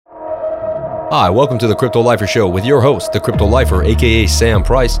Hi, welcome to the Crypto Lifer Show with your host, the Crypto Lifer, aka Sam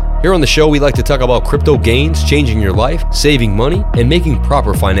Price. Here on the show, we like to talk about crypto gains, changing your life, saving money, and making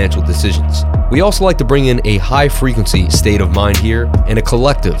proper financial decisions. We also like to bring in a high-frequency state of mind here and a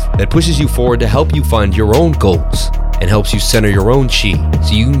collective that pushes you forward to help you find your own goals and helps you center your own chi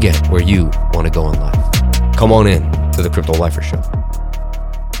so you can get where you want to go in life. Come on in to the Crypto Lifer Show.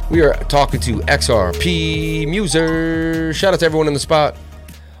 We are talking to XRP Muser. Shout out to everyone in the spot.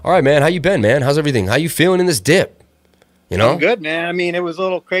 All right, man. How you been, man? How's everything? How you feeling in this dip? You know? I'm good, man. I mean, it was a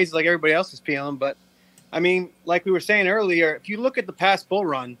little crazy like everybody else is feeling, but I mean, like we were saying earlier, if you look at the past bull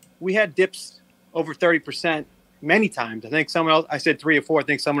run, we had dips over 30% many times. I think someone else, I said 3 or 4. I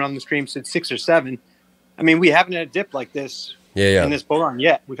think someone on the stream said 6 or 7. I mean, we haven't had a dip like this in this bull run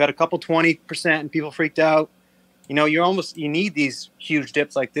yet. We've had a couple 20% and people freaked out. You know, you need these huge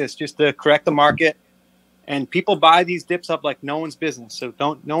dips like this just to correct the market. And people buy these dips up like no one's business. So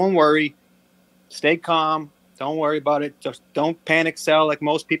no one worry. Stay calm. Don't worry about it. Just don't panic sell like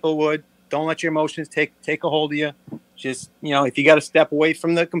most people would. Don't let your emotions take a hold of you. Just, you know, if you got to step away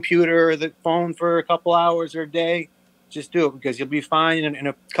from the computer or the phone for a couple hours or a day, just do it because you'll be fine. In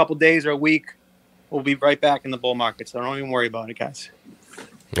a couple days or a week, we'll be right back in the bull market. So don't even worry about it, guys.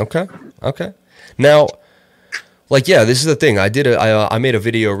 Okay. Now, this is the thing. I made a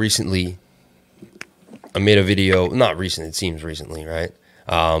video recently. Not recently, it seems recently, right?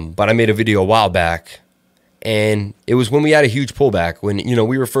 But I made a video a while back, and it was when we had a huge pullback, when, you know,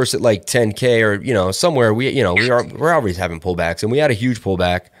 we were first at like 10K or, you know, somewhere, we're always having pullbacks, and we had a huge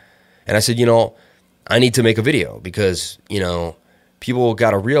pullback, and I said, you know, I need to make a video because, you know, people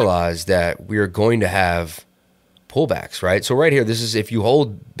got to realize that we're going to have pullbacks, right? So right here, this is, if you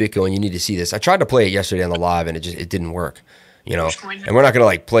hold Bitcoin, you need to see this. I tried to play it yesterday on the live, and it didn't work. You know, and we're not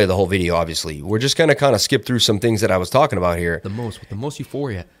going to play the whole video, obviously. We're just going to kind of skip through some things that I was talking about here. With the most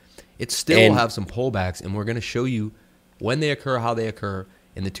euphoria, it still will have some pullbacks, and we're going to show you when they occur, how they occur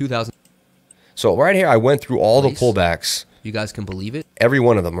in the 2000. So right here, I went through all the pullbacks. You guys can believe it? Every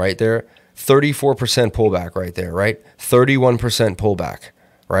one of them right there. 34% pullback right there, right? 31% pullback,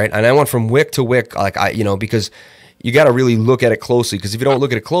 right? And I went from wick to wick, because you got to really look at it closely, because if you don't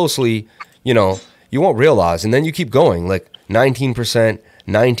look at it closely, you know, you won't realize. And then you keep going, 19%.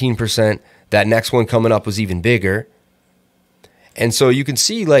 That next one coming up was even bigger. And so you can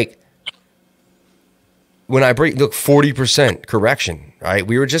see, when I break, 40% correction, right?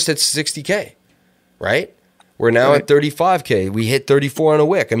 We were just at 60K, right? We're now at 35K. We hit 34 on a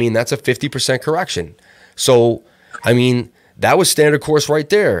wick. I mean, that's a 50% correction. So, I mean, that was standard course right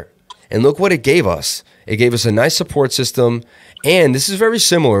there. And look what it gave us. It gave us a nice support system. And this is very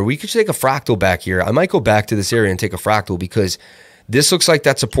similar. We could take a fractal back here. I might go back to this area and take a fractal because this looks like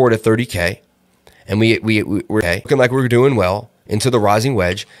that support at 30K. And we're looking like we're doing well into the rising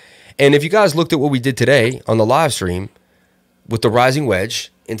wedge. And if you guys looked at what we did today on the live stream with the rising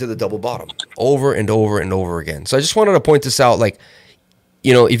wedge into the double bottom over and over and over again. So I just wanted to point this out.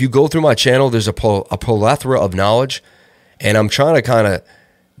 If you go through my channel, there's a plethora of knowledge. And I'm trying to kind of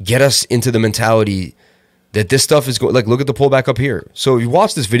get us into the mentality that this stuff is going, look at the pullback up here. So if you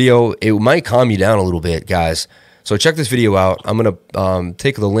watch this video, it might calm you down a little bit, guys. So check this video out. I'm going to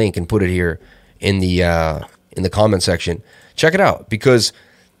take the link and put it here in the comment section. Check it out because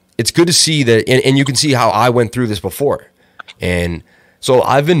it's good to see that, and you can see how I went through this before. And so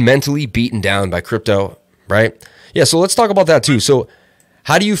I've been mentally beaten down by crypto, right? Yeah, so let's talk about that too. So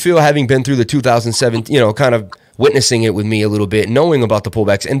how do you feel having been through the 2007, kind of witnessing it with me a little bit, knowing about the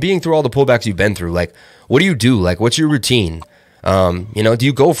pullbacks and being through all the pullbacks you've been through? What do you do? What's your routine? Do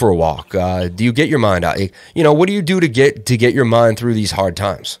you go for a walk? Do you get your mind out? What do you do to get your mind through these hard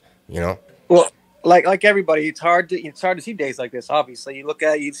times? Well, like everybody, it's hard to see days like this. Obviously, you look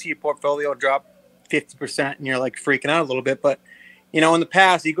at it, you see your portfolio drop 50%, and you're freaking out a little bit. But in the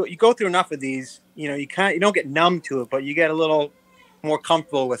past, you go through enough of these, you don't get numb to it, but you get a little more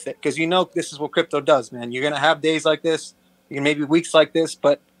comfortable with it because this is what crypto does, man. You're gonna have days like this, maybe weeks like this,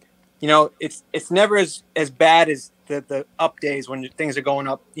 but it's never as bad as the up days when things are going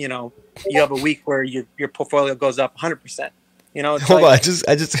up. You have a week where your portfolio goes up 100%. Hold on, I just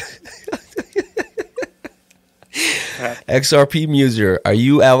XRP Muser, are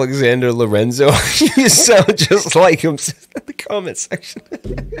you Alexander Lorenzo? You sound just like him in the comment section.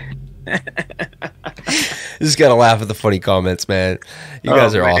 Just gotta laugh at the funny comments, man. You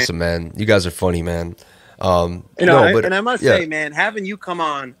guys are awesome, man. You guys are funny, man. And I must say, man, having you come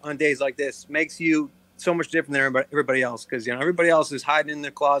on days like this makes you so much different than everybody else because everybody else is hiding in their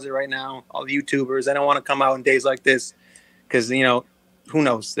closet right now. All the YouTubers, they don't want to come out on days like this because who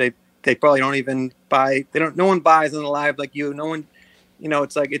knows? They probably don't even buy. No one buys on the live like you. No one, you know,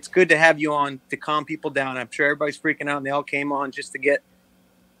 it's like, it's good to have you on to calm people down. I'm sure everybody's freaking out and they all came on just to get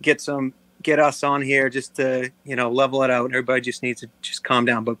us on here just to, you know, level it out. Everybody just needs to just calm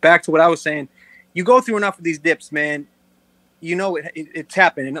down. But back to what I was saying, you go through enough of these dips, man, you know, it's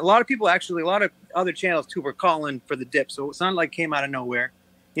happened. And a lot of people, actually, a lot of other channels too were calling for the dip. So it's not like it came out of nowhere.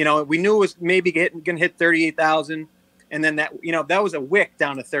 You know, we knew it was maybe going to hit 38,000. And then that, you know, that was a wick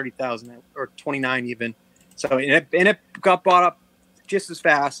down to 30,000 or 29 even. So, and it got bought up just as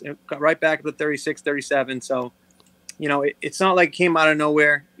fast. It got right back to 36, 37. So, you know, it's not like it came out of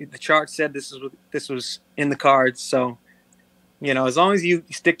nowhere. The chart said this was in the cards. So, you know, as long as you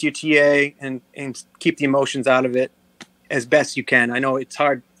stick to your TA and keep the emotions out of it as best you can. I know it's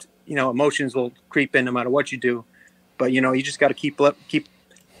hard, you know, emotions will creep in no matter what you do, but, you know, you just got to keep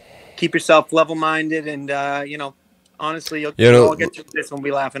yourself level-minded and, you know, honestly, you'll all get through this and we'll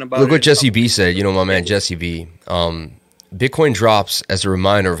be laughing about it. Look what Jesse B said, you know, my man Jesse B. Bitcoin drops as a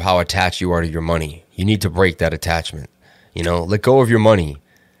reminder of how attached you are to your money. You need to break that attachment. You know, let go of your money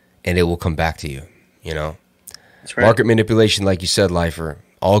and it will come back to you, you know. That's right. Market manipulation, like you said, Lifer,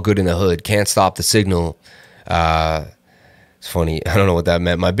 all good in the hood. Can't stop the signal. It's funny. I don't know what that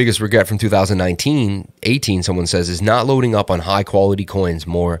meant. My biggest regret from 2018, someone says, is not loading up on high-quality coins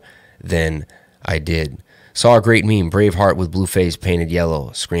more than I did. Saw a great meme, Braveheart with blue face painted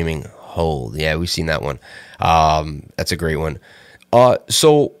yellow, screaming, hold. Yeah, we've seen that one. That's a great one.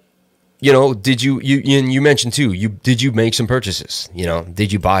 So, you know, did you mentioned too, did you make some purchases? You know,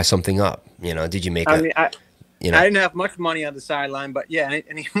 did you buy something up? You know, did you make I didn't have much money on the sideline, but yeah,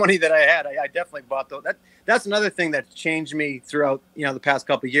 any money that I had, I definitely bought those. That's another thing that's changed me throughout, you know, the past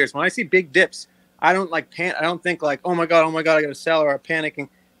couple of years. When I see big dips, I don't I don't think like, oh my God, I got to sell, or panicking.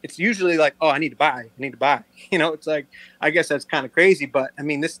 It's usually like, oh, I need to buy. You know, it's like, I guess that's kind of crazy, but I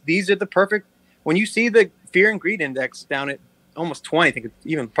mean, these are the perfect, when you see the fear and greed index down at almost 20, I think it's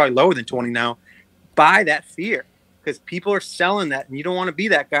even probably lower than 20 now, buy that fear, because people are selling that, and you don't want to be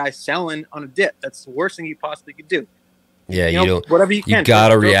that guy selling on a dip. That's the worst thing you possibly could do. Yeah, you know, whatever you can. You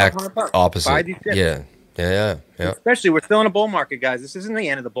gotta react opposite. Buy these dips. Yeah. Especially, we're still in a bull market, guys. This isn't the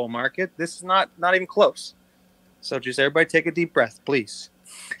end of the bull market. This is not even close. So just everybody take a deep breath, please.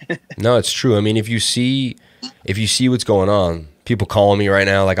 No, it's true. I mean, if you see what's going on, people calling me right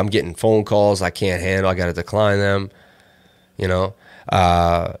now, like I'm getting phone calls I can't handle. I got to decline them, you know.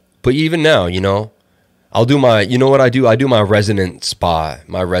 But even now, you know, I'll do my, you know what I do? I do my resonance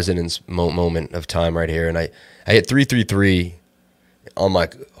moment of time right here. And I hit 333 on my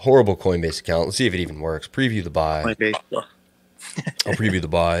horrible Coinbase account. Let's see if it even works. Preview the buy. I'll preview the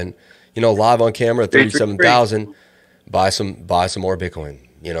buy. And, you know, live on camera at 37,000, buy some more Bitcoin,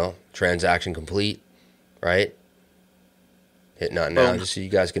 you know, transaction complete, right? Hit not now, just so you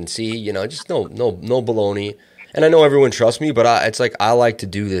guys can see, you know, just no baloney. And I know everyone trusts me, but it's like I like to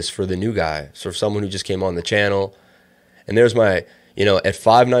do this for the new guy. So for someone who just came on the channel, and there's my, you know, at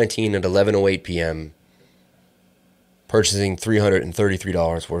 5:19 at 11:08 p.m., purchasing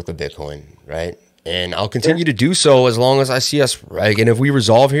 $333 worth of Bitcoin, right? And I'll continue to do so as long as I see us, right? And if we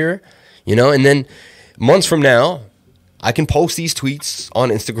resolve here, you know, and then months from now, I can post these tweets on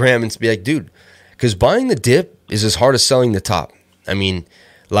Instagram and be like, dude, because buying the dip is as hard as selling the top. I mean,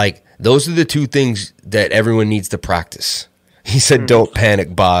 like, those are the two things that everyone needs to practice. He said, don't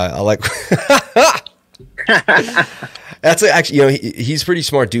panic, buy. I like, that's actually, you know, he's a pretty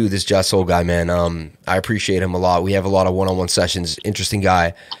smart dude, this Just Soul guy, man. I appreciate him a lot. We have a lot of one-on-one sessions, interesting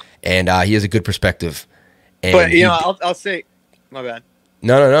guy, and he has a good perspective. And but, you know, I'll say, my bad.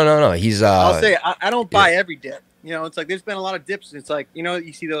 No. He's, I'll say, I don't buy every dip. You know, it's like, there's been a lot of dips. It's like, you know,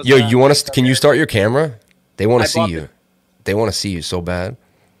 you see those. Yo, you want to, can you start your camera? They want to see you. They want to see you so bad.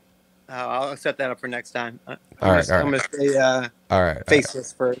 I'll set that up for next time. All right. I'm gonna stay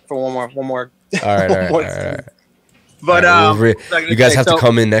faceless for one more. All right. But you guys have to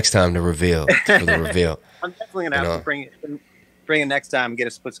come in next time to reveal. For the reveal. I'm definitely gonna have to bring it next time and get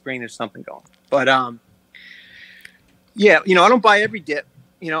a split screen or something going. But yeah, you know, I don't buy every dip.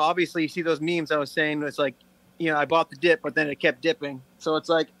 You know, obviously you see those memes I was saying. It's like, you know, I bought the dip, but then it kept dipping. So it's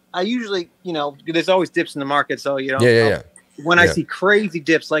like, I usually, you know, there's always dips in the market. So, you know, yeah. When I see crazy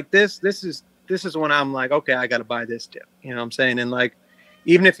dips like this is when I'm like, okay, I got to buy this dip. You know what I'm saying? And like,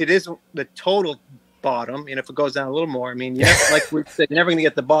 even if it is the total bottom, and if it goes down a little more, I mean, yeah, like we said, you're never going to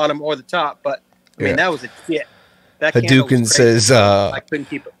get the bottom or the top. But I mean, that was a tip. That Hadouken says, I couldn't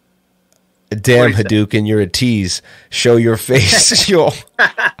keep it. Damn, Hadouken, you're a tease. Show your face. Yo.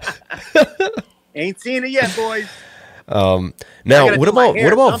 Ain't seen it yet, boys. Now, what about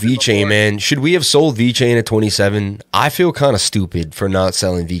VeChain, man? Should we have sold VeChain at 27? I feel kind of stupid for not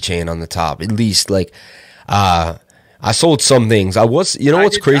selling VeChain on the top. At least, like, I sold some things.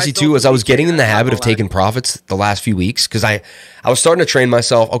 What's crazy too is I was getting in the habit of taking profits the last few weeks because I was starting to train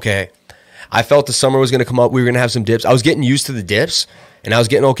myself. Okay, I felt the summer was going to come up. We were going to have some dips. I was getting used to the dips, and I was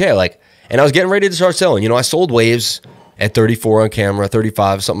getting okay. And I was getting ready to start selling. I sold waves at 34 on camera,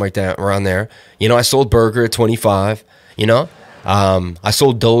 35, something like that, around there. I sold burger at 25. I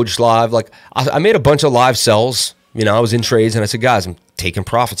sold Doge live. Like I made a bunch of live sells. I was in trades, and I said, guys, I'm taking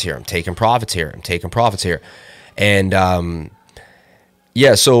profits here. I'm taking profits here. I'm taking profits here. And,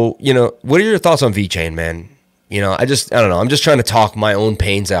 so, what are your thoughts on VeChain, man? I don't know. I'm just trying to talk my own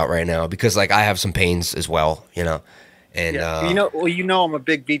pains out right now because I have some pains as well, and, I'm a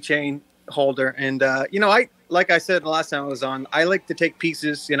big VeChain holder. And, like I said the last time I was on, I like to take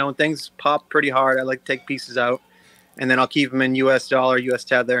pieces, when things pop pretty hard, I like to take pieces out and then I'll keep them in US dollar, US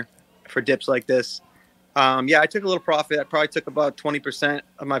tether for dips like this. I took a little profit. I probably took about 20%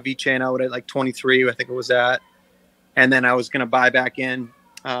 of my VeChain out at like 23, I think it was at. And then I was going to buy back in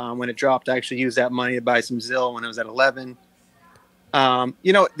when it dropped. I actually used that money to buy some ZIL when it was at 11.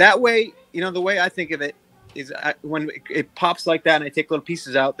 That way, the way I think of it is when it pops like that and I take little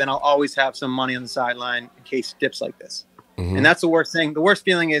pieces out, then I'll always have some money on the sideline in case it dips like this. Mm-hmm. And that's the worst thing. The worst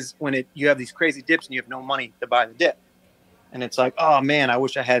feeling is when you have these crazy dips and you have no money to buy the dip. And it's like, oh, man, I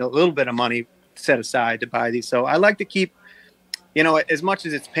wish I had a little bit of money set aside to buy these. So I like to keep, as much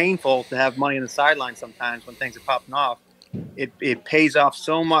as it's painful to have money on the sideline sometimes when things are popping off, it pays off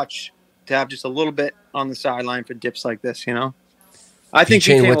so much to have just a little bit on the sideline for dips like this, I think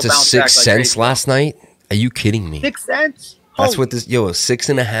VeChain went to 6 cents last night. Are you kidding me? 6 cents? That's what this,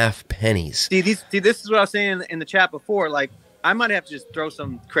 6.5 pennies. See, this is what I was saying in the chat before. Like, I might have to just throw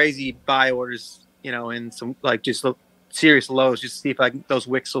some crazy buy orders, in some, just serious lows, just to see if those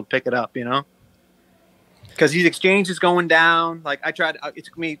wicks will pick it up, Because these exchanges going down, like I tried, it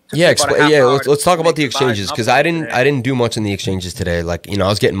took me. Let's talk about the exchanges because I didn't do much in the exchanges today. Like I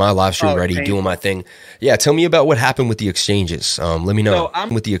was getting my live stream ready, doing my thing. Yeah, tell me about what happened with the exchanges. Let me know. So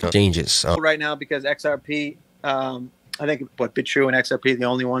I'm with the exchanges right now because XRP. I think BitTrue and XRP are the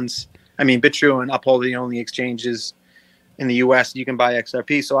only ones. I mean, BitTrue and Uphold are the only exchanges in the U.S. you can buy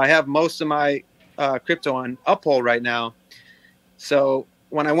XRP. So I have most of my crypto on Uphold right now. So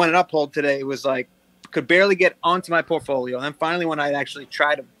when I went on Uphold today, it was like. Could barely get onto my portfolio. And then finally, when I actually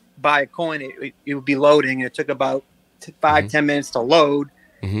tried to buy a coin, it would be loading. And it took about 5-10 minutes to load.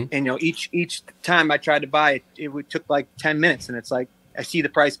 Mm-hmm. And, each time I tried to buy it, it took like 10 minutes. And it's like, I see the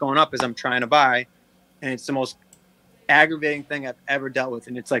price going up as I'm trying to buy. And it's the most aggravating thing I've ever dealt with.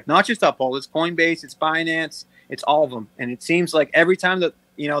 And it's like, not just Uphold, it's Coinbase, it's Binance, it's all of them. And it seems like every time that,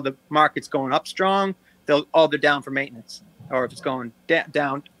 the market's going up strong, they're down for maintenance. Or if it's going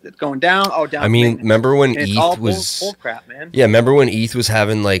down, it's going down. Oh, down. I mean, remember when ETH was bull crap, man. Yeah, remember when ETH was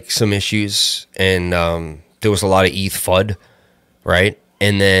having like some issues and there was a lot of ETH FUD, right?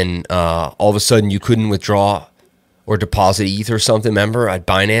 And then all of a sudden you couldn't withdraw or deposit ETH or something. Remember at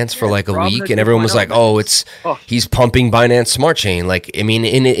Binance for like a week, and everyone was like, "Oh, he's pumping Binance Smart Chain." Like, I mean,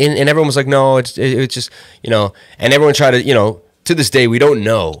 and everyone was like, "No, it's just and everyone tried to to this day we don't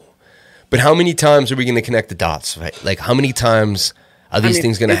know. But how many times are we going to connect the dots, right? Like, how many times are these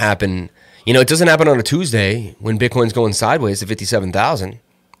things going to happen? It doesn't happen on a Tuesday when Bitcoin's going sideways to 57,000,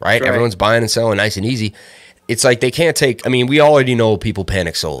 right? Everyone's buying and selling nice and easy. It's like they can't take. I mean, we already know people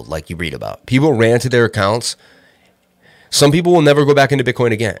panic sold, like you read about. People ran to their accounts. Some people will never go back into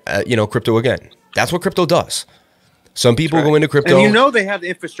Bitcoin again, crypto again. That's what crypto does. Some people go into crypto. And they have the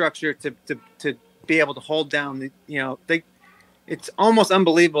infrastructure to be able to hold down it's almost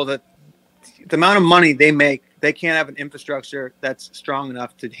unbelievable that the amount of money they make, they can't have an infrastructure that's strong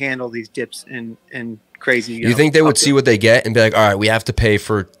enough to handle these dips and crazy. You think they would see what they get and be like, all right, we have to pay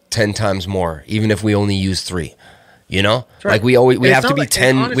for 10 times more, even if we only use 3, Right. Like we have to be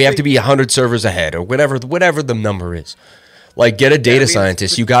 10, honestly, we have to be 100 servers ahead or whatever the number is. Like get a data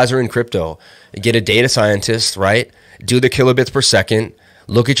scientist. You guys are in crypto. Get a data scientist, right? Do the kilobits per second.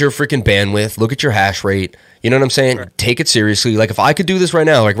 Look at your freaking bandwidth. Look at your hash rate. You know what I'm saying? Sure. Take it seriously. Like if I could do this right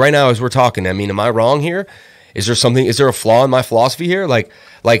now, as we're talking, I mean, am I wrong here? Is there a flaw in my philosophy here? Like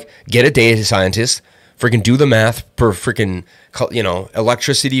get a data scientist, freaking do the math per freaking,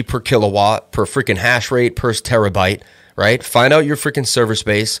 electricity per kilowatt, per freaking hash rate, per terabyte, right? Find out your freaking server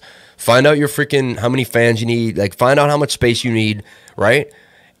space. Find out your freaking, how many fans you need. Like find out how much space you need, right?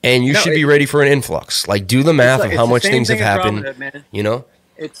 And you should be ready for an influx. Like do the math of how much things have happened,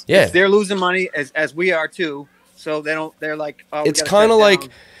 It's they're losing money as we are too. So they're like, oh, it's kind of like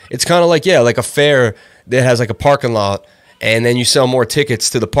like a fair that has like a parking lot and then you sell more tickets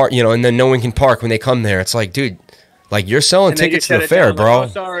to the park, and then no one can park when they come there. It's like, dude, like you're selling tickets to the fair, bro. Like,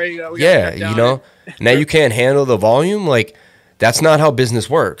 oh, sorry. Now you can't handle the volume. Like, that's not how business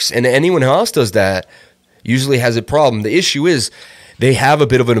works. And anyone else does that usually has a problem. The issue is they have a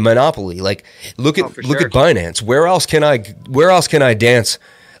bit of a monopoly. Like, look at Binance. Where else can I dance?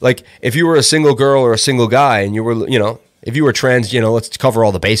 Like, if you were a single girl or a single guy and you were, if you were trans, let's cover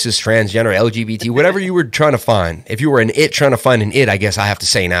all the bases, transgender, LGBT, whatever you were trying to find. If you were an it trying to find an it, I guess I have to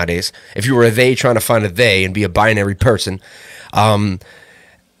say nowadays. If you were a they trying to find a they and be a binary person, and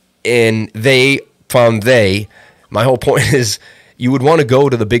they found they, my whole point is you would want to go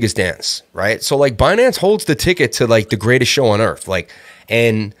to the biggest dance, right? So, like, Binance holds the ticket to, like, the greatest show on earth. Like,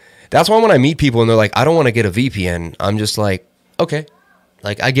 and that's why when I meet people and they're like, I don't want to get a VPN, I'm just like, okay,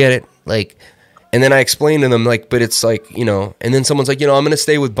 like, I get it. Like, and then I explain to them, like, but it's like, and then someone's like, I'm going to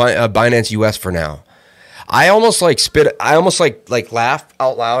stay with Binance US for now. I almost like laugh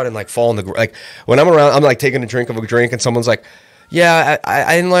out loud and like fall in the, like, when I'm around, I'm like taking a drink of a drink and someone's like, yeah,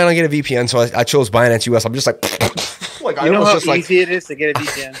 I didn't want to get a VPN, so I chose Binance US. I'm just like, like, you know how easy it is to get a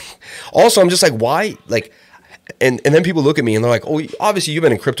VPN. Also, I'm just like, why? Like, and then people look at me and they're like, oh, obviously you've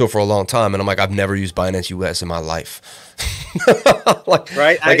been in crypto for a long time. And I'm like, I've never used Binance US in my life. Like,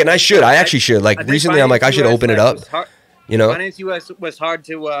 right? Like, I actually should. Like, recently I'm like, I should open it up. Binance US was hard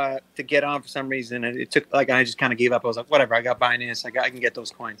to get on for some reason. And it took, like, I just kind of gave up. I was like, whatever, I got Binance. I can get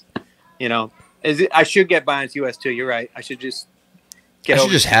those coins. I should get Binance US too. You're right. I should just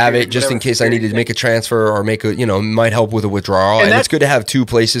have it just in case I need to make a transfer or make a, might help with a withdrawal. And it's good to have two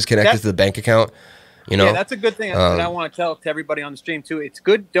places connected to the bank account. Yeah, that's a good thing that I want to tell to everybody on the stream too. It's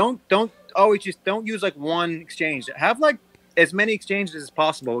good. Don't always don't use like one exchange. Have like as many exchanges as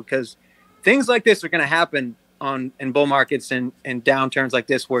possible, because things like this are going to happen in bull markets and downturns like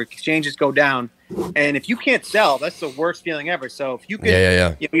this where exchanges go down. And if you can't sell, that's the worst feeling ever. So if you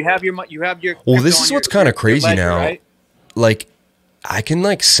can, you have your. Well, this is what's kind of crazy ledger, now. Right? Like, I can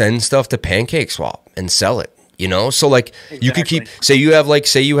like send stuff to PancakeSwap and sell it. So like exactly. You could keep say you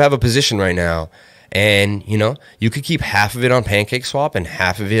have a position right now. And, you could keep half of it on PancakeSwap and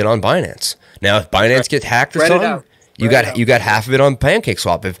half of it on Binance. Now, if Binance gets hacked or something, you got half of it on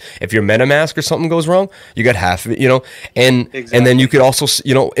PancakeSwap. If your MetaMask or something goes wrong, you got half of it, and then you could also,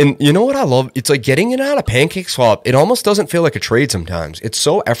 and you know what I love? It's like getting it out of PancakeSwap. It almost doesn't feel like a trade sometimes. It's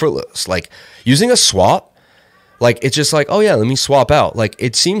so effortless. Like, using a swap, like, it's just like, oh yeah, let me swap out. Like,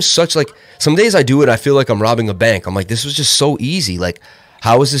 it seems such, like, some days I do it, I feel like I'm robbing a bank. I'm like, this was just so easy. Like,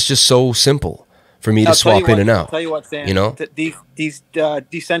 how is this just so simple for me to swap in and out? I'll tell you what, Sam. These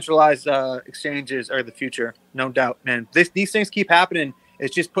decentralized exchanges are the future, no doubt, man. These things keep happening.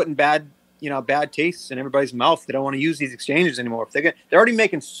 It's just putting bad tastes in everybody's mouth. They don't want to use these exchanges anymore. They're already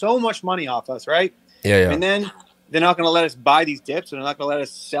making so much money off us, right? Yeah. And then they're not going to let us buy these dips, and they're not going to let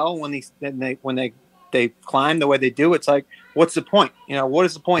us sell when they climb the way they do. It's like, what's the point? What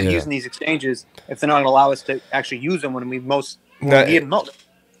is the point of using these exchanges if they're not going to allow us to actually use them when we need them most?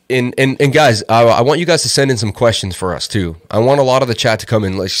 And guys, I want you guys to send in some questions for us too. I want a lot of the chat to come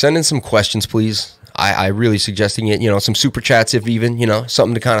in. Like, send in some questions, please. I really suggesting it. Some super chats, if even,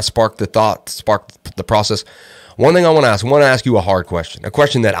 something to kind of spark the thought, spark the process. One thing I want to ask you a hard question, a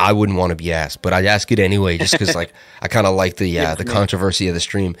question that I wouldn't want to be asked, but I'd ask it anyway, just because like I kind of like the controversy of the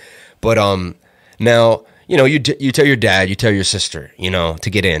stream. But now, you tell your dad, you tell your sister, to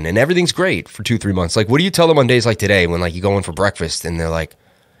get in, and everything's great for 2-3 months. Like, what do you tell them on days like today when like you go in for breakfast and they're like,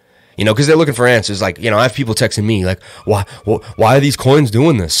 because they're looking for answers. Like, I have people texting me like, why are these coins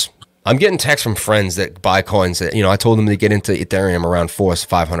doing this? I'm getting texts from friends that buy coins that, I told them to get into Ethereum around $400 to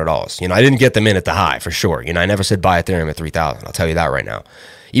 $500. I didn't get them in at the high for sure. I never said buy Ethereum at 3,000. I'll tell you that right now.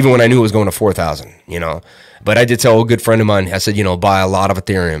 Even when I knew it was going to 4,000, but I did tell a good friend of mine, I said, buy a lot of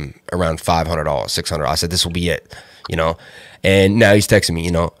Ethereum around $500, $600. I said, this will be it, and now he's texting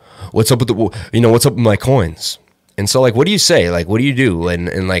me, what's up with what's up with my coins? And so, like, what do you say? Like, what do you do?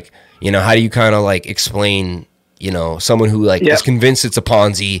 And like, how do you kind of like explain, someone who like is convinced it's a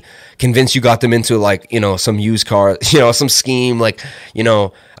Ponzi, convinced you got them into like, some used car, some scheme, like,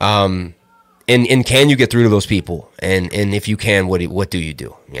 and can you get through to those people? And if you can, what do you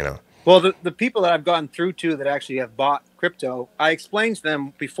do? Well, the people that I've gotten through to that actually have bought crypto, I explain to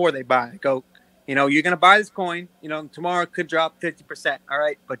them before they buy. I go, you're going to buy this coin, tomorrow it could drop 50%. All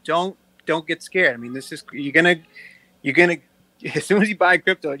right. But don't get scared. I mean, you're gonna as soon as you buy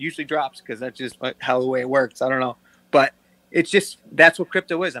crypto, it usually drops, because that's just how the way it works. I don't know, but it's just, that's what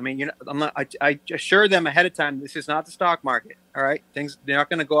crypto is. I mean, I assure them ahead of time, this is not the stock market. All right, they're not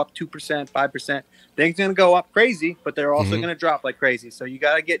going to go up 2%, 5%. Things are going to go up crazy, but they're also going to drop like crazy. So you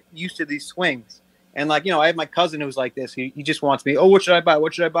got to get used to these swings. And like, I have my cousin who's like this. He just wants me, what should I buy?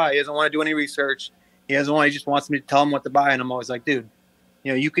 What should I buy? He doesn't want to do any research. He just wants me to tell him what to buy. And I'm always like, dude,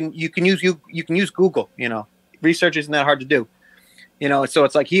 You know, you can use Google. You know, research isn't that hard to do. You know, so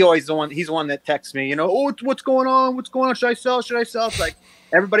it's like he's the one that texts me, you know, oh, what's going on? What's going on? Should I sell? Should I sell? It's like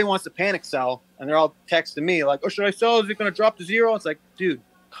everybody wants to panic sell, and they're all texting me like, oh, should I sell? Is it going to drop to zero? It's like, dude,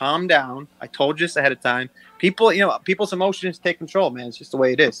 calm down. I told you this ahead of time. People, you know, people's emotions take control, man. It's just the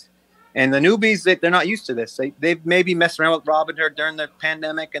way it is. And the newbies, they're not used to this. They maybe messed around with Robinhood during the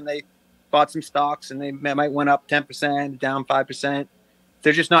pandemic, and they bought some stocks, and they might went up 10%, down 5%.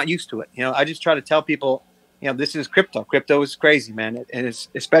 They're just not used to it. You know, I just try to tell people, you know, this is crypto. Crypto is crazy, man. And it's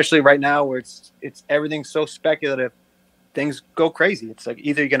especially right now where it's everything's so speculative. Things go crazy. It's like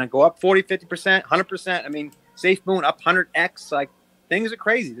either you're going to go up 40, 50%, 100%. I mean, Safe Moon up 100x. Like, things are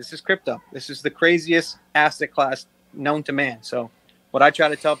crazy. This is crypto. This is the craziest asset class known to man. So what I try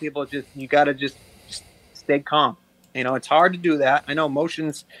to tell people is just, you got to just stay calm. You know, it's hard to do that. I know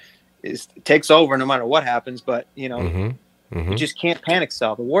emotions takes over no matter what happens, but, you know, you just can't panic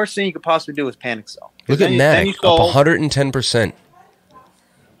sell. The worst thing you could possibly do is panic sell. Look at Matic, up 110%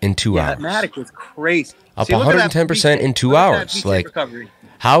 in 2 hours. Yeah, Matic was crazy. Up 110% in 2 hours. Like,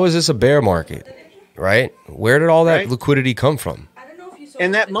 how is this a bear market, right? Where did all that liquidity come from?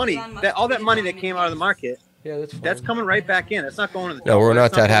 And that money, all that money that came out of the market, that's coming right back in. It's not going to the No, we're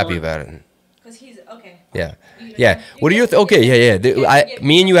not that happy about it. Because he's okay. Yeah. What do you okay? Yeah.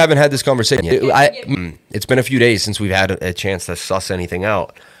 Me and you haven't had this conversation yet. It's been a few days since we've had a chance to suss anything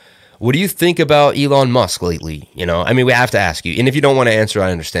out. What do you think about Elon Musk lately? You know, I mean, we have to ask you. And if you don't want to answer,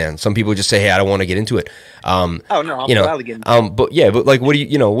 I understand. Some people just say, "Hey, I don't want to get into it." Oh no, I'll gladly get into it. But like, what do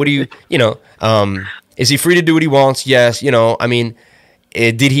you know? Is he free to do what he wants? Yes. You know, I mean.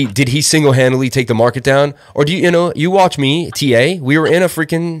 Did he single-handedly take the market down, or do you watch me, TA? We were in a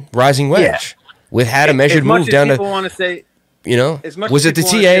freaking rising wedge. We had a measured move down to. Want to say, was it the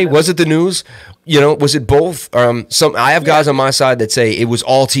TA? Was it the news? Was it both? I have guys on my side that say it was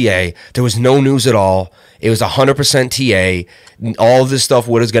all TA. There was no news at all. It was 100% TA. All of this stuff,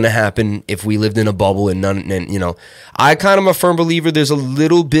 what is going to happen if we lived in a bubble and none? And I kind of am a firm believer. There's a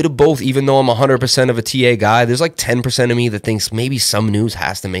little bit of both. Even though I'm 100% of a TA guy, there's like 10% of me that thinks maybe some news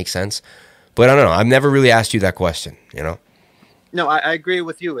has to make sense. But I don't know. I've never really asked you that question. No, I agree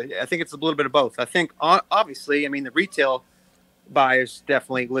with you. I think it's a little bit of both. I think obviously, I mean, the retail buyers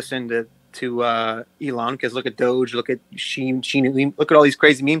definitely listen to Elon, because look at Doge, look at Sheen, look at all these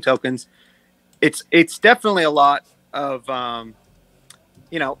crazy meme tokens. It's definitely a lot of, I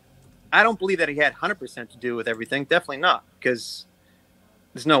don't believe that he had 100% to do with everything. Definitely not, because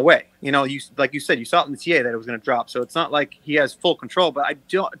there's no way. Like you said, you saw it in the TA that it was going to drop. So it's not like he has full control. But I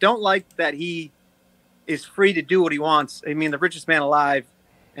don't like that he is free to do what he wants. I mean, the richest man alive,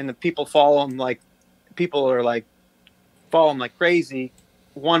 and the people follow him like follow him like crazy.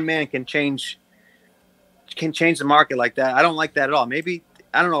 One man can change the market like that. I don't like that at all. Maybe,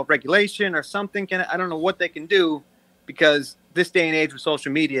 I don't know, regulation or something I don't know what they can do, because this day and age with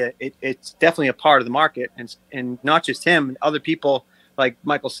social media, it's definitely a part of the market, and not just him, other people like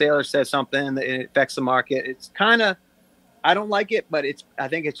Michael Saylor says something that it affects the market. It's kind of, I don't like it, but I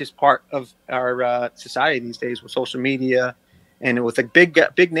think it's just part of our society these days with social media, and with a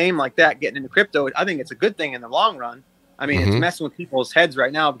big name like that getting into crypto. I think it's a good thing in the long run. I mean, it's messing with people's heads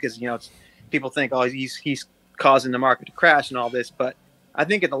right now, because people think, oh, he's causing the market to crash and all this, but I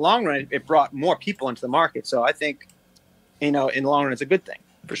think in the long run, it brought more people into the market. So I think, in the long run, it's a good thing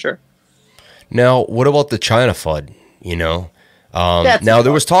for sure. Now, what about the China FUD? Now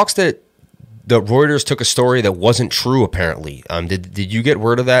there was talks that the Reuters took a story that wasn't true. Apparently, did you get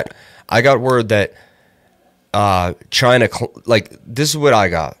word of that? I got word that China, this is what I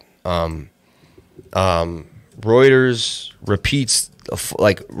got. Reuters repeats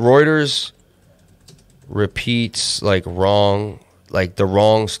the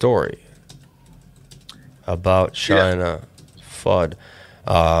wrong story about China FUD.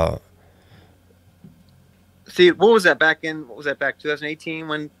 See, what was that back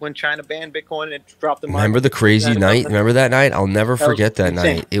 2018 when China banned Bitcoin and dropped the market? Remember the crazy night? Remember that night? I'll never forget that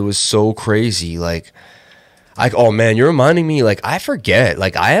night. It was so crazy. Oh man, you're reminding me, I forget.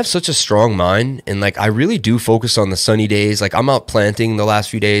 I have such a strong mind, and I really do focus on the sunny days. I'm out planting the last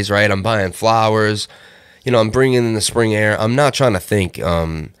few days, right? I'm buying flowers. I'm bringing in the spring air. I'm not trying to think.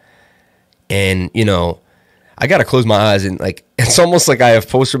 I got to close my eyes, and it's almost like I have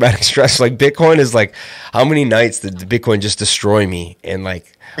post-traumatic stress. Bitcoin is how many nights did Bitcoin just destroy me? And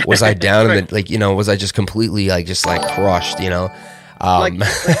was I down in the, was I just completely crushed, like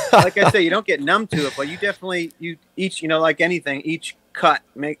I say, you don't get numb to it, but you definitely, each, like anything, each cut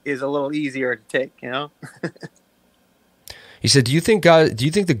is a little easier to take, He said, do you think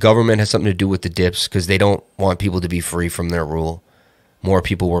the government has something to do with the dips, because they don't want people to be free from their rule? more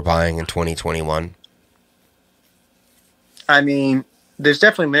people were buying in 2021? I mean, there's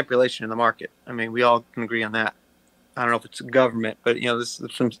definitely manipulation in the market. I mean, we all can agree on that. I don't know if it's government, but this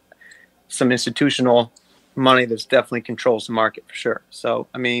is some institutional money that's definitely controls the market for sure. So,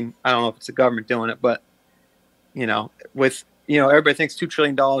 I mean, I don't know if it's the government doing it, but with everybody thinks $2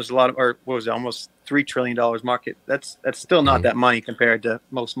 trillion is a lot of, or what was it, almost $3 trillion market. That's still not that money compared to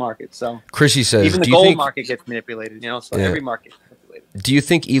most markets. So, Chrissy says, even the gold market gets manipulated. So every market gets manipulated. Do you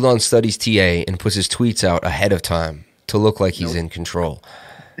think Elon studies TA and puts his tweets out ahead of time to look like he's in control?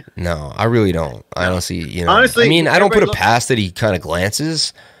 No, I really don't. I don't see, honestly, I mean, I don't put it past that he kind of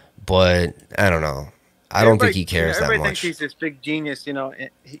glances, but I don't know. I don't think he cares that much. Everybody thinks he's this big genius,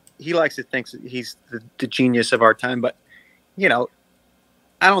 he likes to think he's the genius of our time, but I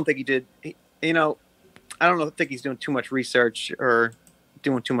don't think he did. I don't think he's doing too much research or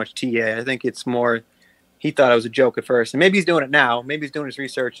doing too much TA. I think it's more he thought it was a joke at first, and maybe he's doing it now. Maybe he's doing his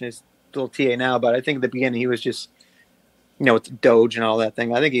research and his little TA now, but I think at the beginning he was just with the Doge and all that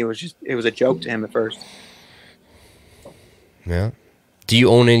thing. I think it was a joke to him at first. Yeah. Do you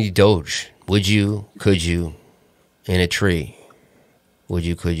own any Doge? Would you, could you, in a tree? Would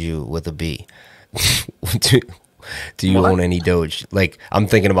you, could you, with a B? Do you own any Doge? Like, I'm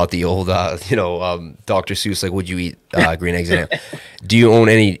thinking about the old, Dr. Seuss, like, would you eat green eggs and ham? Do you own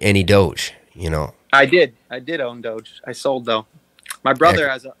any Doge, I did own Doge. I sold, though. My brother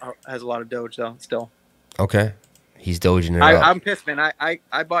has a lot of Doge, though, still. Okay. He's Doging it up. I'm pissed, man.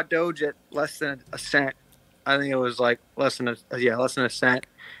 I bought Doge at less than a cent. I think it was like less than a cent.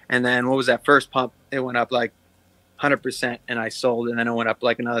 And then what was that first pump? It went up like 100%, and I sold, and then it went up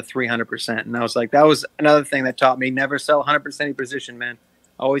like another 300%. And I was like, that was another thing that taught me never sell 100% of your position, man.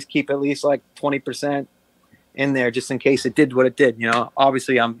 Always keep at least like 20% in there just in case it did what it did.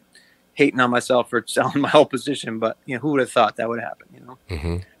 Obviously I'm hating on myself for selling my whole position, but who would have thought that would happen?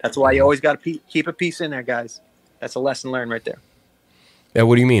 Mm-hmm. That's why you always got to keep a piece in there, guys. That's a lesson learned right there. Yeah,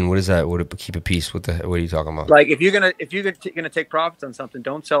 what do you mean? What is that? Keep a piece? What are you talking about? Like if you're gonna take profits on something,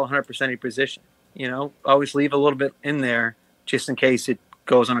 don't sell 100% of your position. Always leave a little bit in there just in case it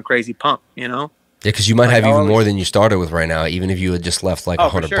goes on a crazy pump. Yeah, because you might have even more than you started with right now, even if you had just left like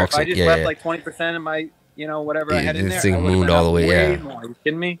 $100 sure. bucks. If I just left like 20% of my, whatever I had in there. This thing mooned all the way. Yeah. More. Are you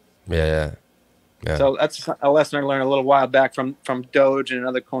kidding me? Yeah. So that's a lesson I learned a little while back from Doge and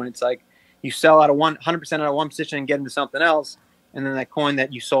another coin. It's like you sell out of 100% out of one position and get into something else, and then that coin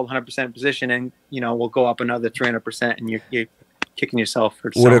that you sold 100% position and will go up another 300%, and you're kicking yourself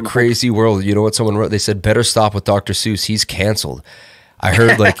for what a crazy world. You know what someone wrote? They said, better stop with Dr. Seuss. He's canceled. I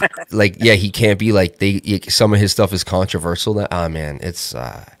heard he can't be like some of his stuff is controversial. Man, it's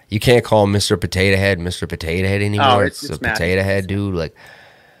you can't call him Mr. Potato Head Mr. Potato Head anymore. Oh, it's a potato head, dude.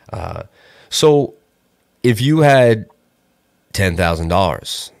 So if you had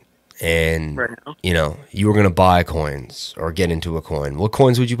 $10,000 and right you were going to buy coins or get into a coin, what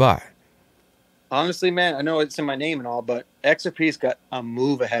coins would you buy? Honestly, man, I know it's in my name and all, but XRP's got a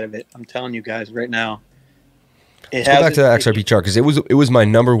move ahead of it. I'm telling you guys right now. Let's go back to the XRP chart because it was my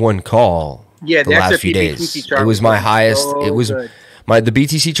number one call. Yeah, the last few days. It was my highest. So it was good. the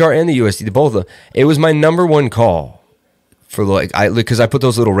BTC chart and the USD, both of them. It was my number one call for because I put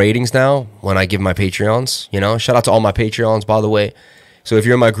those little ratings now when I give my Patreons. Shout out to all my Patreons, by the way. So if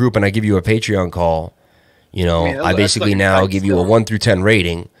you're in my group and I give you a Patreon call, I basically now give you a 1 through 10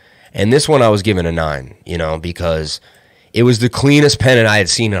 rating. And this one I was given a 9, because it was the cleanest pennant I had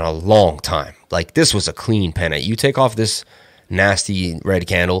seen in a long time. Like, this was a clean pennant. You take off this nasty red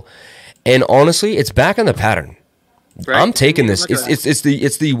candle, and honestly, it's back in the pattern. Right. I'm taking this. It's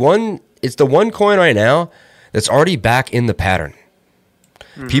the one coin right now that's already back in the pattern.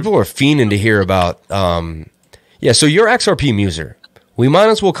 Mm-hmm. People are fiending to hear about. So you're XRP Muser. We might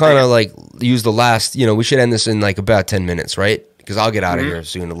as well kind of use the last. We should end this in about 10 minutes, right? Because I'll get out of here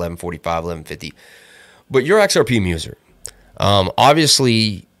soon, 11:45, 11:50. But you're XRP Muser.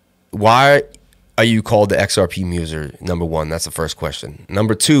 Obviously, why are you called the XRP Muser? Number one, that's the first question.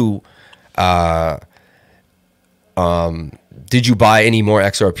 Number two, did you buy any more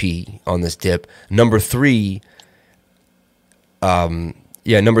XRP on this dip? Number three,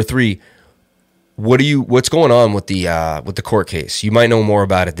 what's going on with the court case? You might know more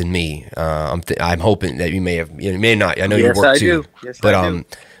about it than me. I'm hoping that you may have, you may not. I know you work too. Yes, I do.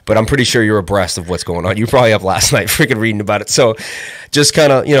 But I'm pretty sure you're abreast of what's going on. You probably up last night freaking reading about it. So just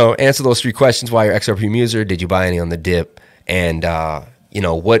kind of, answer those three questions. Why you're XRP Muser? Did you buy any on the dip? And,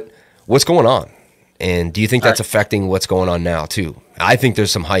 what's going on? And do you think that's affecting what's going on now too? I think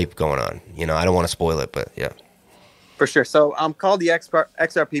there's some hype going on. I don't want to spoil it, but yeah. For sure. So I'm called the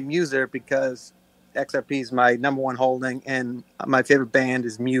XRP Muser because XRP is my number one holding, and my favorite band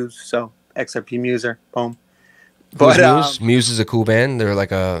is Muse. So XRP Muser, boom. Who's Muse? Muse is a cool band. They're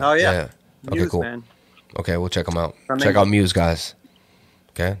like a oh yeah. Okay, Muse, cool. Man. Okay, we'll check them out. From Check out Muse, guys.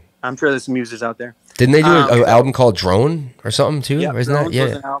 Okay. I'm sure there's some Musers out there. Didn't they do an album called Drone or something too? Yeah, Isn't Drones that?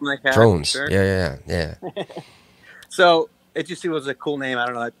 was an album they had, Drones. sure. Yeah. So it just was a cool name. I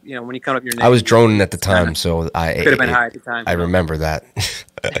don't know. You know, when you come up with your name. I was droning at the time, so I could have been high at the time. I remember that.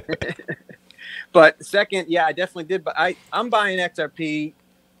 But second, yeah, I definitely did. But I'm buying XRP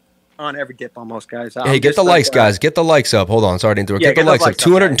on every dip almost, guys. Hey, get the likes, guys. Get the likes up. Hold on, sorry to interrupt. Get the likes up.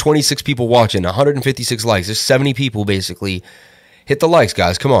 226 people watching, 156 likes. There's 70 people basically. Hit the likes,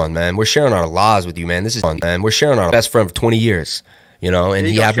 guys. Come on, man. We're sharing our lives with you, man. This is fun, man. We're sharing our best friend for 20 years. You know, and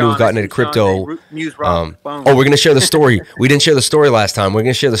he happened to have gotten into crypto. We're going to share the story. We didn't share the story last time. We're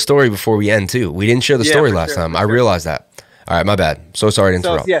going to share the story before we end, too. We didn't share the story last time. I realized that. All right, my bad. So sorry to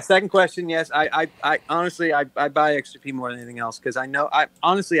interrupt. So, yeah, second question, yes. I honestly, I buy XRP more than anything else because I know, I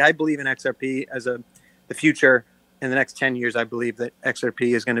believe in XRP as the future. In the next 10 years, I believe that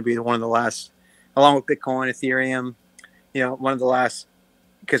XRP is going to be one of the last, along with Bitcoin, Ethereum, you know, one of the last,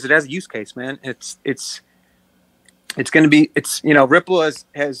 because it has a use case, man. It's going to be, you know, Ripple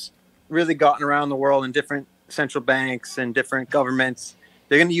has really gotten around the world in different central banks and different governments.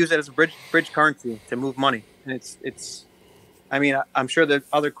 They're going to use it as a bridge currency to move money. And I mean, I'm sure there's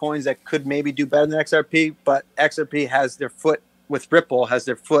other coins that could maybe do better than XRP, but XRP has their foot with Ripple, has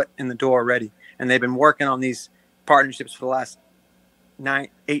their foot in the door already. And they've been working on these partnerships for the last 9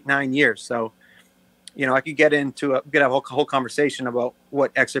 years. So, you know, I could get into a whole conversation about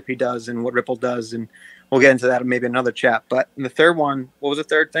what XRP does and what Ripple does, and we'll get into that in maybe another chat. But in the third one, what was the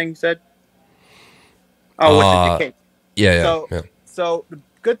third thing you said? Oh, what's the case? Yeah. So the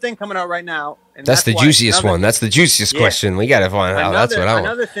good thing coming out right now, and that's the juiciest one. That's the juiciest question. We got to find out. That's what I want.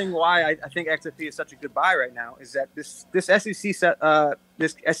 Another thing why I think XRP is such a good buy right now is that this SEC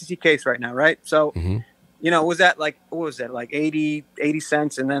case right now, right? So. Mm-hmm. You know, what was that, like 80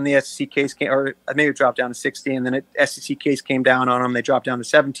 cents? And then the SEC case came, or maybe it dropped down to 60. And then the SEC case came down on them. They dropped down to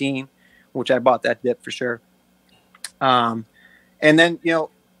 17, which I bought that dip for sure. And then, you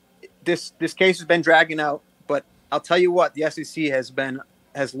know, this case has been dragging out. But I'll tell you what, the SEC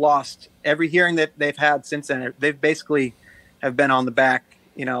has lost every hearing that they've had since then. They've basically have been on the back.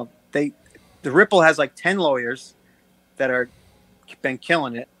 You know, the Ripple has like 10 lawyers that are been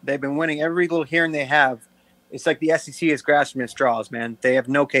killing it. They've been winning every little hearing they have. It's like the SEC is grasping at straws, man. They have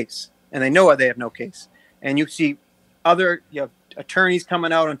no case, and they know they have no case. And you see other attorneys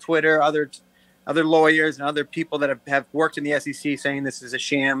coming out on Twitter, other lawyers and other people that have worked in the SEC saying this is a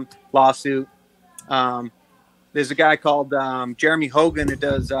sham lawsuit. There's a guy called Jeremy Hogan who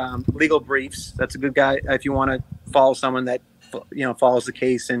does legal briefs. That's a good guy if you want to follow someone that follows the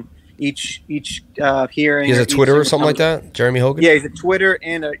case and each hearing. He has a Twitter or something like that, Jeremy Hogan? Yeah, he's a Twitter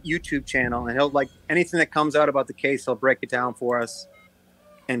and a YouTube channel, and he'll, like, anything that comes out about the case, he'll break it down for us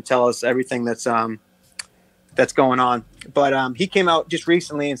and tell us everything that's going on. But he came out just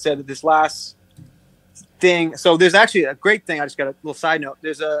recently and said that this last thing. So there's actually a great thing. I just got a little side note.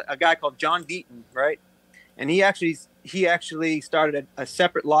 There's a guy called John Deaton, right? And he actually started a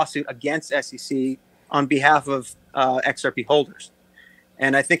separate lawsuit against SEC on behalf of XRP holders.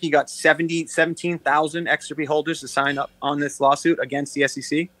 And I think he got 17,000 XRP holders to sign up on this lawsuit against the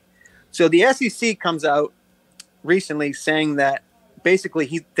SEC. So the SEC comes out recently saying that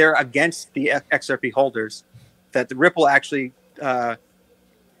basically they're against the XRP holders, that the Ripple actually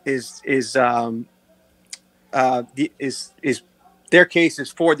is their case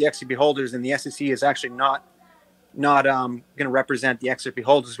is for the XRP holders, and the SEC is actually not going to represent the XRP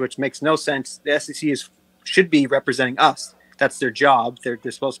holders, which makes no sense. The SEC should be representing us. That's their job. They're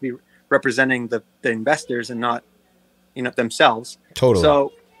supposed to be representing the investors and not, themselves. Totally.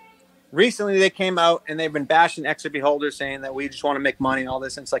 So recently they came out and they've been bashing XRP holders, saying that we just want to make money and all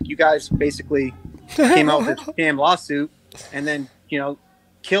this. And it's like, you guys basically came out with this damn lawsuit and then,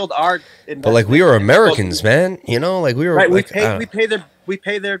 killed our investment. But like, we are Americans, man. Like we were right. Like, we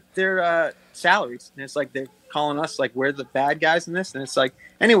pay their salaries, and it's like they're calling us like we're the bad guys in this. And it's like,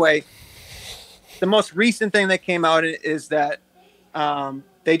 anyway. The most recent thing that came out is that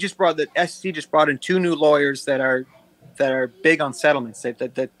the SEC just brought in 2 new lawyers that are big on settlements.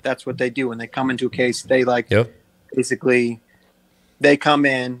 That's what they do when they come into a case. They basically they come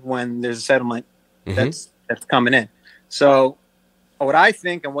in when there's a settlement that's coming in. So what I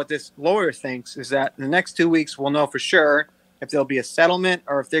think and what this lawyer thinks is that in the next 2 weeks we'll know for sure if there'll be a settlement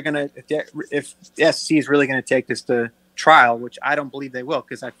or if the SEC is really going to take this to trial, which I don't believe they will,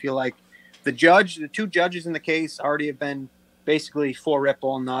 because I feel like the 2 judges in the case already have been basically for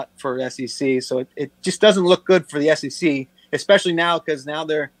Ripple, not for SEC. So it just doesn't look good for the SEC, especially now because now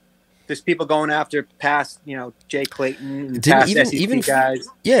there's people going after past, Jay Clayton and past SEC guys.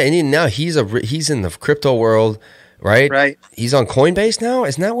 Yeah, and now he's in the crypto world, right? Right. He's on Coinbase now.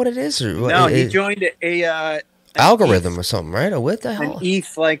 Isn't that what it is? Or no, he joined an algorithm or something, right? Or what the hell? An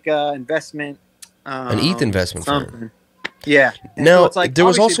ETH investment. An ETH investment firm. Yeah. And now so there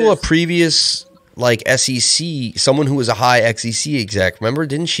was also a previous SEC, someone who was a high XEC exec. Remember?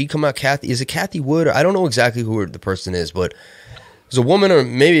 Didn't she come out? Is it Kathy Wood? I don't know exactly who the person is, but it was a woman or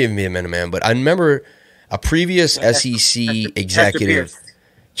maybe a man. But I remember a previous SEC executive,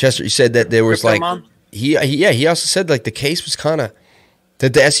 Chester, said that there was he also said the case was kind of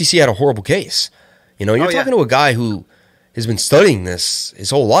that the SEC had a horrible case. You're talking to a guy who has been studying this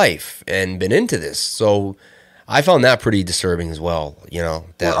his whole life and been into this. So I found that pretty disturbing as well.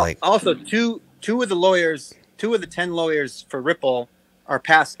 Also two of the 10 lawyers for Ripple are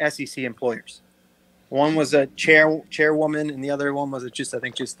past SEC employers. One was a chairwoman, and the other one was just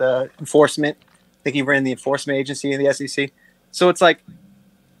enforcement. I think he ran the enforcement agency in the SEC. So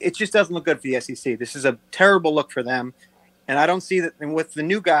it just doesn't look good for the SEC. This is a terrible look for them, and I don't see that. And with the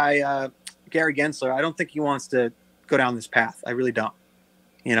new guy, Gary Gensler, I don't think he wants to go down this path. I really don't.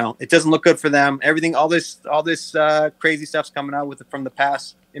 It doesn't look good for them. Everything, all this crazy stuff's coming out from the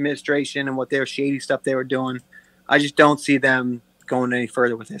past administration and what their shady stuff they were doing. I just don't see them going any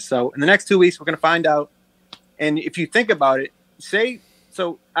further with this. So in the next 2 weeks, we're going to find out. And if you think about it,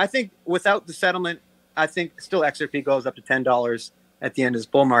 I think without the settlement, I think still XRP goes up to $10 at the end of this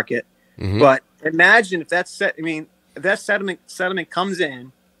bull market. Mm-hmm. But imagine if that settlement comes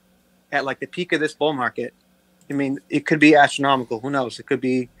in at the peak of this bull market. It could be astronomical. Who knows? It could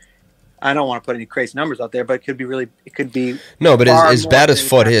be. I don't want to put any crazy numbers out there, but it could be. No, but as bad as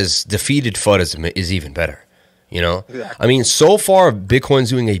FUD is, defeated FUD is even better. Exactly. So far, Bitcoin's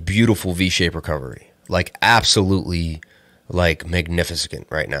doing a beautiful V-shaped recovery. Absolutely, magnificent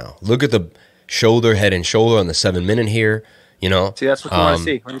right now. Look at the head and shoulder on the 7-minute here. See, that's what you want to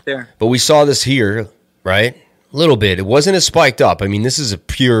see right there. But we saw this here, right? A little bit. It wasn't as spiked up. This is a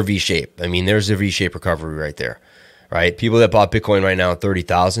pure V shape. There's a V shape recovery right there, right? People that bought Bitcoin right now at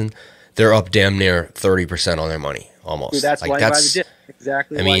 30,000, they're up damn near 30% on their money, almost. Dude, that's why you buy the dip.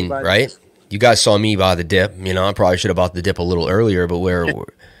 Exactly. Right? You guys saw me buy the dip. I probably should have bought the dip a little earlier, but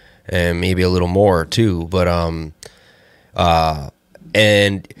and maybe a little more too. But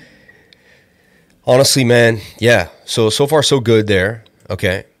and honestly, man, yeah. So far so good there.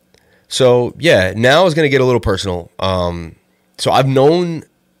 Okay. So, yeah, now it's going to get a little personal. So I've known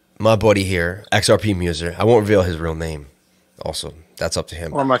my buddy here, XRP Muser. I won't reveal his real name. Also, that's up to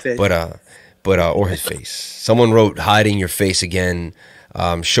him. Or my face. Or his face. Someone wrote, hiding your face again.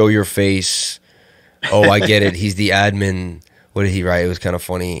 Show your face. Oh, I get it. He's the admin. What did he write? It was kind of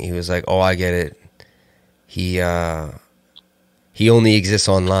funny. He was like, oh, I get it. He only exists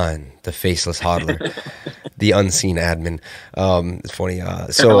online. The faceless hodler. The unseen admin. It's funny.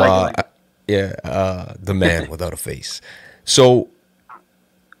 The man without a face. So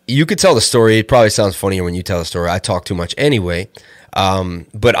you could tell the story. It probably sounds funnier when you tell the story. I talk too much anyway.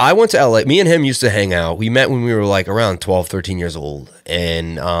 But I went to LA. Me and him used to hang out. We met when we were around 12, 13 years old.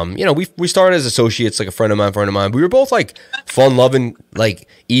 And, we started as associates, a friend of mine. We were both fun-loving,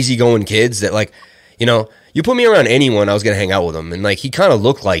 easygoing kids that you put me around anyone, I was going to hang out with him. And, he kind of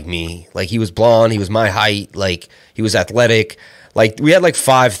looked like me. He was blonde. He was my height. He was athletic. We had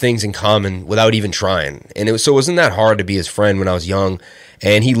 5 things in common without even trying. And it wasn't that hard to be his friend when I was young.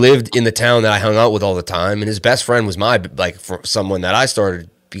 And he lived in the town that I hung out with all the time. And his best friend was someone that I started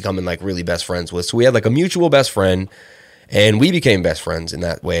becoming really best friends with. So we had a mutual best friend. And we became best friends in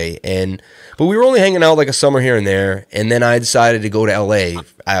that way. But we were only hanging out a summer here and there. And then I decided to go to LA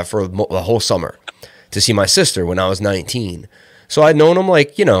for the whole summer to see my sister when I was 19. So I'd known him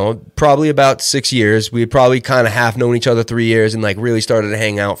probably about 6 years. We had probably kind of half known each other 3 years and really started to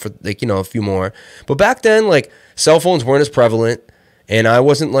hang out for a few more. But back then cell phones weren't as prevalent and I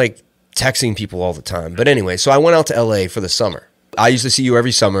wasn't texting people all the time. But anyway, so I went out to LA for the summer. I used to see you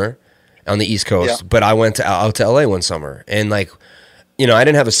every summer on the East Coast, but I went out to LA one summer and I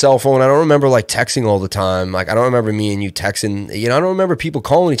didn't have a cell phone. I don't remember texting all the time. I don't remember me and you texting. I don't remember people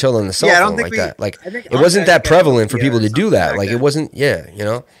calling each other on the cell phone that. It wasn't that prevalent for people to do that. It wasn't. Yeah,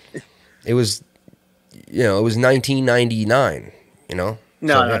 it was. It was 1999. No.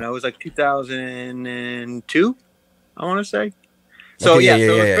 It was 2002. I want to say. So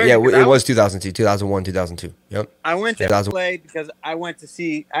okay, it was 2002, 2001, 2002. Yep. I went to LA because I went to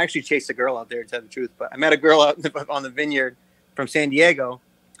see. I actually chased a girl out there to tell the truth, but I met a girl out on the vineyard from San Diego,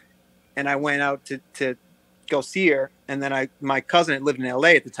 and I went out to go see her. And then my cousin had lived in LA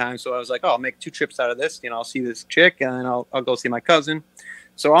at the time. So I was like, oh, I'll make 2 trips out of this. You know, I'll see this chick and then I'll go see my cousin.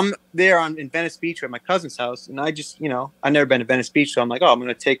 So I'm there in Venice Beach at my cousin's house. And I just, you know, I've never been to Venice Beach. So I'm like, oh, I'm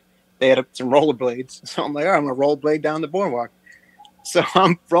going to take, they had some rollerblades. So I'm like, all right, I'm going to rollerblade down the boardwalk. So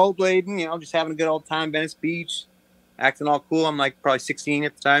I'm rollerblading, you know, just having a good old time, Venice Beach, acting all cool. I'm like probably 16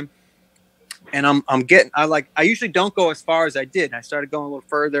 at the time. And I usually don't go as far as I did. I started going a little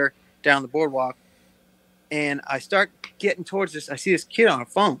further down the boardwalk. And I start getting towards this. I see this kid on a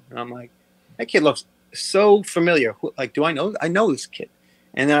phone. And I'm like, that kid looks so familiar. Like, do I know? I know this kid.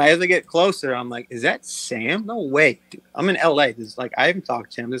 And then as I get closer, I'm like, is that Sam? No way. Dude, I'm in LA. I haven't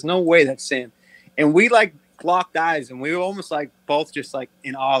talked to him. There's no way that's Sam. And we like locked eyes and we were almost like both just like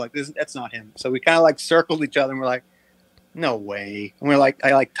in awe. Like, that's not him. So we kind of like circled each other and we're like, no way. And we're like,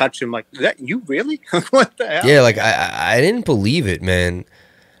 I like touched him like, is that you really? What the hell? Yeah, like I didn't believe it, man.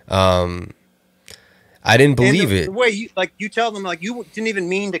 I didn't believe it. The way you tell them like you didn't even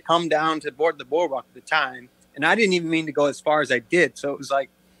mean to come down to board the boardwalk at the time, and I didn't even mean to go as far as I did. So it was like,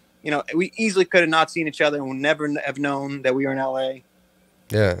 you know, we easily could have not seen each other and would never have known that we were in LA.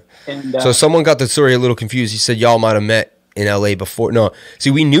 Yeah. And so someone got the story a little confused. He said y'all might have met in LA before. No,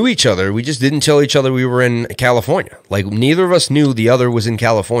 see, we knew each other. We just didn't tell each other we were in California. Like neither of us knew the other was in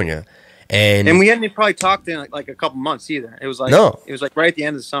California, and we hadn't probably talked in like a couple months either. It was like it was like right at the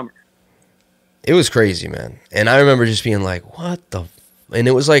end of the summer. It was crazy, man. And I remember just being like, what the? And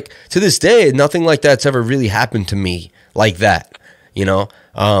it was like, to this day, nothing like that's ever really happened to me like that. You know,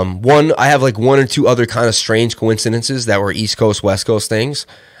 I have like 1 or 2 other kind of strange coincidences that were East Coast, West Coast things.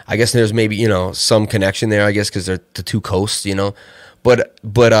 I guess there's maybe, you know, some connection there, I guess, because they're the 2 coasts, you know. But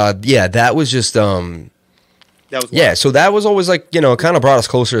yeah, that was just, that was yeah. So that was always like, you know, it kind of brought us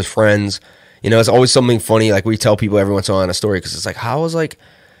closer as friends. You know, it's always something funny. Like we tell people every once in a while a story because it's like, how was like,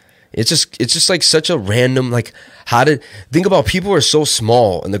 it's just like such a random, like think about people are so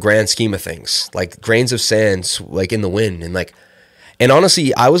small in the grand scheme of things, like grains of sand, like in the wind. And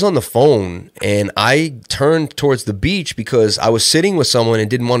honestly, I was on the phone and I turned towards the beach because I was sitting with someone and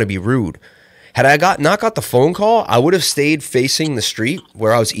didn't want to be rude. Had I not got the phone call, I would have stayed facing the street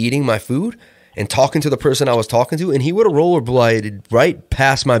where I was eating my food and talking to the person I was talking to, and he would have rollerbladed right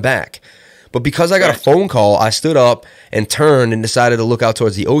past my back. But because I got a phone call, I stood up and turned and decided to look out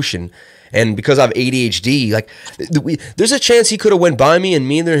towards the ocean. And because I have ADHD, like there's a chance he could have went by me and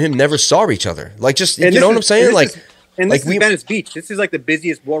me and him never saw each other. Like just, you know what I'm saying? Like, and this is Venice Beach. This is like the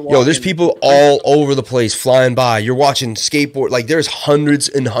busiest boardwalk. Yo, there's people all over the place flying by. You're watching skateboard. Like there's hundreds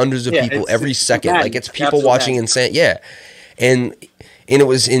and hundreds of people every second. Like it's people watching insane. Yeah. And it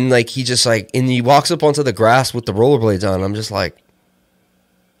was in like, he just like, and he walks up onto the grass with the rollerblades on. I'm just like,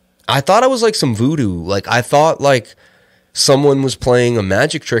 I thought it was like some voodoo. Like I thought like someone was playing a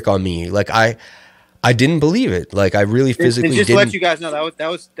magic trick on me. Like I didn't believe it. Like I really physically and just didn't. To let you guys know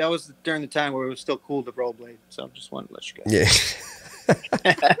that was during the time where it was still cool to rollerblade. So I just wanted to let you guys.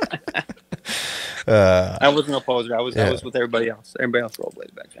 Yeah. I wasn't a poser. I was with everybody else. Everybody else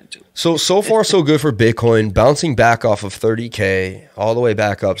rollerbladed back then too. So far so good for Bitcoin, bouncing back off of 30K all the way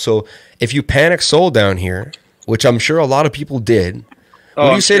back up. So if you panic sold down here, which I'm sure a lot of people did.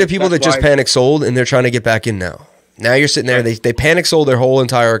 What do you say to people that just panic sold and they're trying to get back in now? Now you're sitting there, they panic sold their whole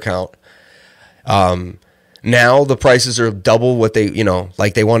entire account. Now the prices are double what they, you know,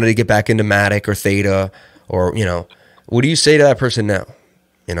 like they wanted to get back into Matic or Theta or, you know, what do you say to that person now?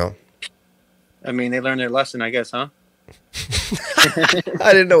 You know? I mean, they learned their lesson, I guess, huh?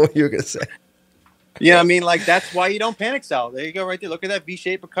 I didn't know what you were going to say. Yeah, I mean, like that's why you don't panic sell. There you go right there. Look at that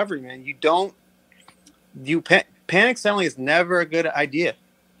V-shaped recovery, man. Panic selling is never a good idea.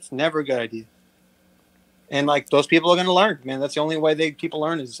 It's never a good idea. And like those people are going to learn, man. That's the only way people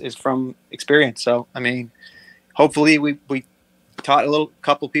learn is from experience. So, I mean, hopefully we taught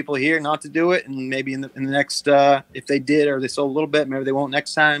couple people here not to do it. And maybe in the next, if they did, or they sold a little bit, maybe they won't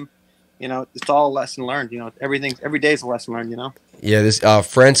next time. You know, it's all a lesson learned, you know, every day is a lesson learned, you know? Yeah. This,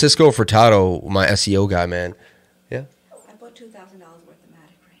 Francisco Furtado, my SEO guy, man. Yeah. I bought $2,000 worth of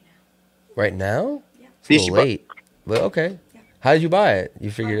Matic right now. Right now? Yeah. It's a little late. But okay. Yeah. How did you buy it? You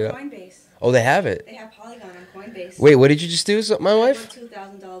figured it out? Coinbase. Oh, they have it. They have Polygon on Coinbase. Wait, what did you just do, my wife?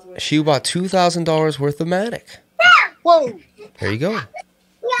 $2,000 worth. She bought $2,000 worth of Matic. Whoa! There you go.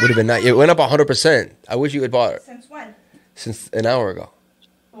 Would have been nice. It went up 100%. I wish you had bought it. Since when? Since an hour ago.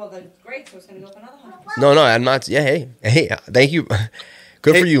 Well, that's great. So it's going to go up another 100%. No, I'm not. Yeah, hey, thank you.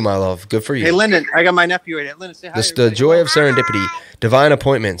 Good for you, my love. Good for you. Hey, Lyndon, I got my nephew right here. Lyndon, say hi. The joy of serendipity, divine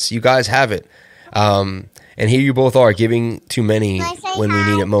appointments. You guys have it. And here you both are giving too many when we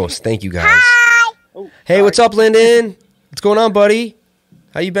need it most. Thank you, guys. Oh, hey, what's up, Lyndon? What's going on, buddy?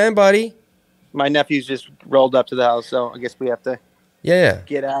 How you been, buddy? my nephew's just rolled up to the house, so I guess we have to Yeah.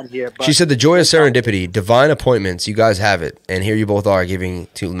 get out of here. But She said the joy of serendipity, divine appointments. You guys have it, and here you both are giving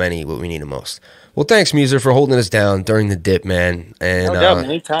too many what we need the most. Well, thanks, Muser, for holding us down during the dip, man. And no doubt,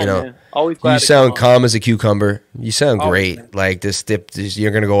 anytime, man. Always glad you to sound come on. calm as a cucumber. You sound Always, great. man. Like this dip,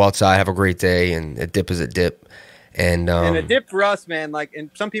 you're gonna go outside, have a great day, and a dip is a dip. And a dip for us, man. Like, and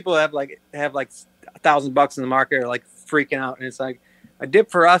some people have like $1,000 in the market, are like freaking out, and it's like a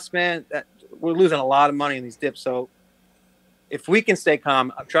dip for us, man. That we're losing a lot of money in these dips. So if we can stay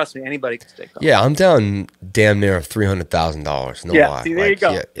calm, trust me, anybody can stay calm. yeah, I'm down damn near $300,000. No lie. See, there you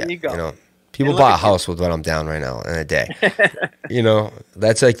go. Yeah, There you go. You know, people And look buy a at you. house with what I'm down right now in a day. You know,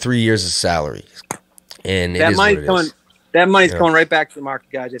 that's like 3 years of salary, and that it is what money's it going. is. That money's Yeah. going right back to the market,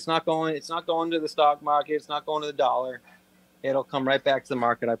 guys. It's not going to the stock market. It's not going to the dollar. It'll come right back to the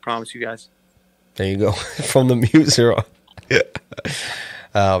market. I promise you guys. There you go. From the Muser on.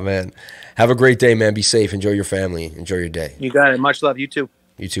 Oh, man. Have a great day, man. Be safe. Enjoy your family. Enjoy your day. You got it. Much love. You too.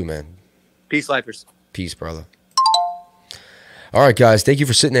 You too, man. Peace, lifers. Peace, brother. All right, guys. Thank you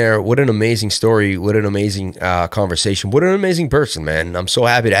for sitting there. What an amazing story. What an amazing conversation. What an amazing person, man. I'm so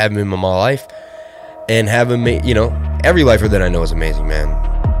happy to have him in my life and have him, you know, every lifer that I know is amazing, man.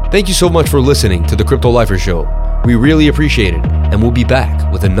 Thank you so much for listening to the Crypto Lifer Show. We really appreciate it, and we'll be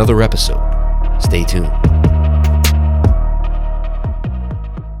back with another episode. Stay tuned.